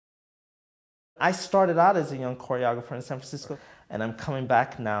I started out as a young choreographer in San Francisco, and I'm coming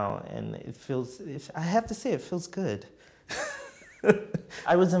back now, and I have to say, it feels good.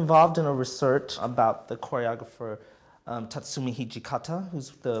 I was involved in a research about the choreographer Tatsumi Hijikata,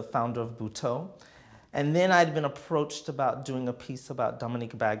 who's the founder of Butoh. And then I'd been approached about doing a piece about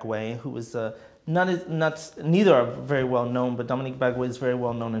Dominique Bagouet, who was neither are very well known, but Dominique Bagouet is very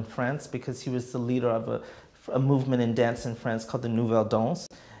well known in France because he was the leader of a movement in dance in France called the noveau danse.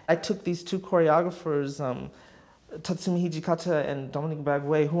 I took these two choreographers, Tatsumi Hijikata and Dominique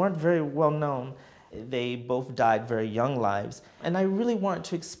Bagouet, who aren't very well known. They both died very young lives. And I really wanted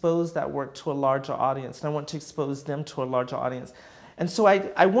to expose that work to a larger audience, and I want to expose them to a larger audience. And so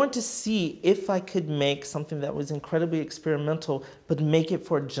I wanted to see if I could make something that was incredibly experimental, but make it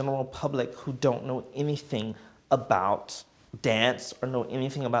for a general public who don't know anything about dance or know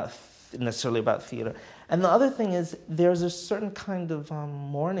anything about necessarily about theater. And the other thing is there's a certain kind of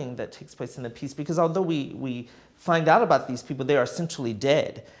mourning that takes place in the piece, because although we find out about these people, they are essentially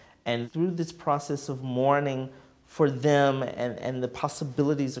dead. And through this process of mourning for them and the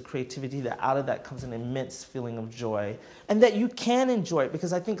possibilities of creativity, that out of that comes an immense feeling of joy. And that you can enjoy it,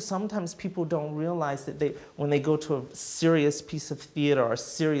 because I think sometimes people don't realize that when they go to a serious piece of theater or a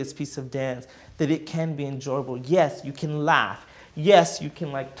serious piece of dance, that it can be enjoyable. Yes, you can laugh. Yes, you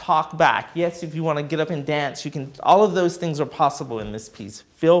can like talk back. Yes, if you want to get up and dance, you can. All of those things are possible in this piece.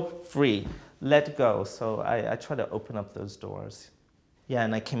 Feel free, let go. So I try to open up those doors. Yeah,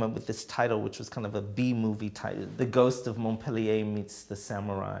 and I came up with this title, which was kind of a B-movie title, The Ghost of Montpellier Meets the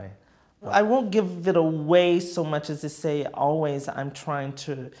Samurai. I won't give it away so much as to say always I'm trying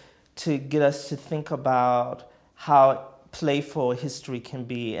to get us to think about how playful history can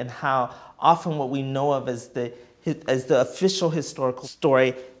be, and how often what we know of as the official historical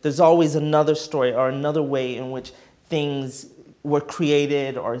story, there's always another story or another way in which things were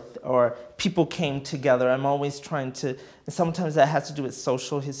created or people came together. I'm always trying to, and sometimes that has to do with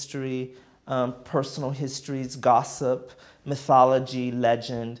social history, personal histories, gossip, mythology,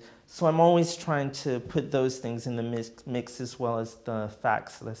 legend. So I'm always trying to put those things in the mix as well as the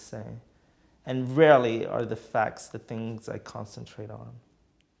facts, let's say. And rarely are the facts the things I concentrate on.